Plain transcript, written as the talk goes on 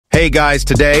Hey guys,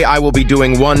 today I will be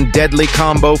doing one deadly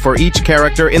combo for each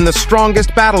character in the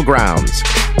strongest Battlegrounds.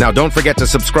 Now don't forget to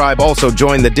subscribe, also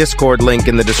join the Discord link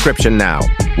in the description now.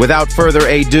 Without further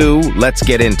ado, let's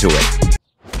get into it.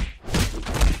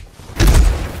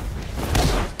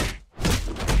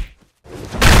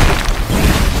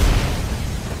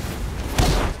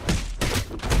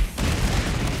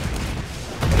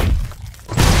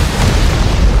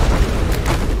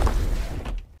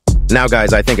 Now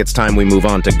guys, I think it's time we move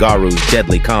on to Garou's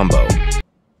deadly combo.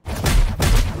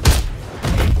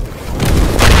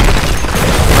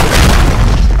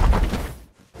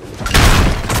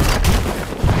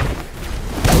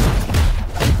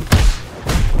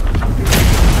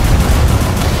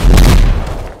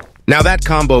 Now that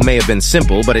combo may have been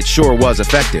simple, but it sure was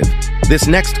effective. This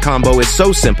next combo is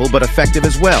so simple but effective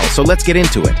as well, so let's get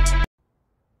into it.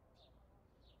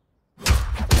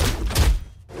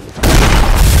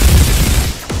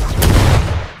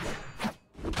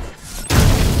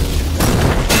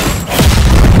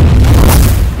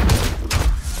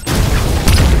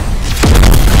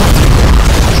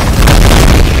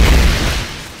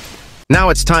 Now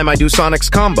it's time I do Sonic's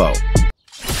combo.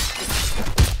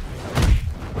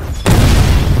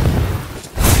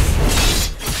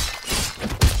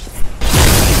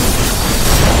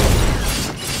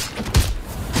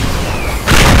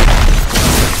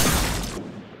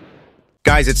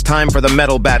 Guys, it's time for the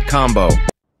Metal Bat combo.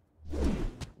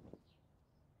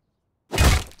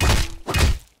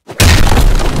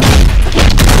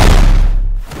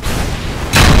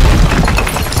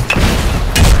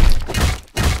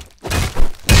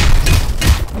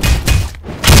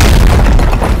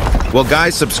 Well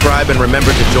guys, subscribe and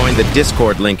remember to join the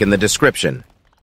Discord link in the description.